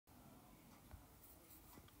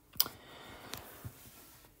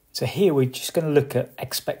So here we're just going to look at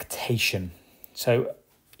expectation. So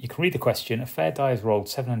you can read the question. A fair die is rolled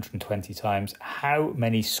 720 times. How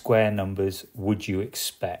many square numbers would you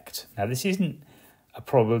expect? Now this isn't a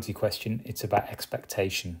probability question, it's about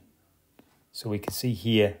expectation. So we can see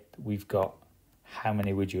here that we've got how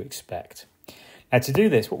many would you expect. Now to do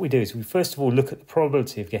this, what we do is we first of all look at the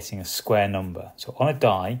probability of getting a square number. So on a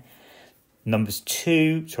die, numbers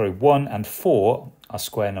 1 and 4 are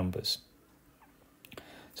square numbers.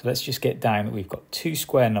 So let's just get down that we've got 2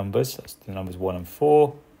 square numbers, that's the numbers 1 and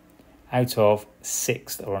 4, out of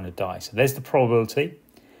 6 that are on a die. So there's the probability.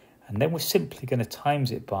 And then we're simply going to times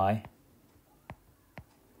it by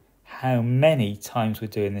how many times we're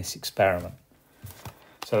doing this experiment.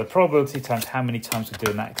 So the probability times how many times we're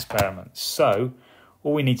doing that experiment. So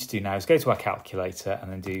all we need to do now is go to our calculator and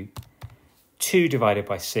then do 2 divided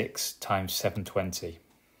by 6 times 720.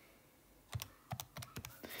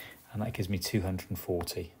 And that gives me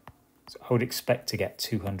 240. So I would expect to get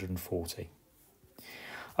 240.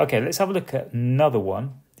 Okay, let's have a look at another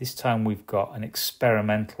one. This time we've got an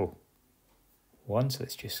experimental one. So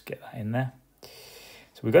let's just get that in there.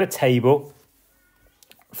 So we've got a table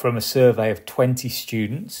from a survey of 20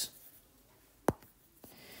 students.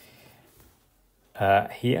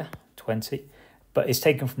 Here, 20. But it's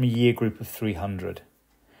taken from a year group of 300.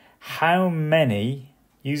 How many...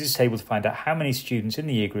 Use this table to find out how many students in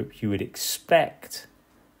the year group you would expect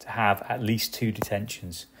to have at least 2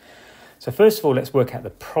 detentions. So first of all, let's work out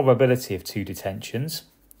the probability of 2 detentions,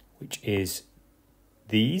 which is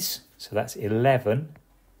these. So that's 11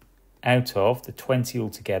 out of the 20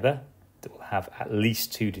 altogether that will have at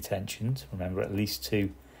least 2 detentions. Remember, at least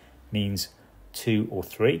 2 means 2 or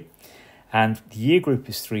 3. And the year group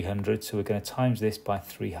is 300, so we're going to times this by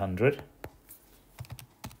 300.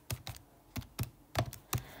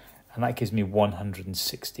 And that gives me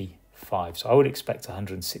 165. So I would expect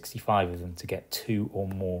 165 of them to get 2 or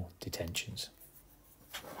more detentions.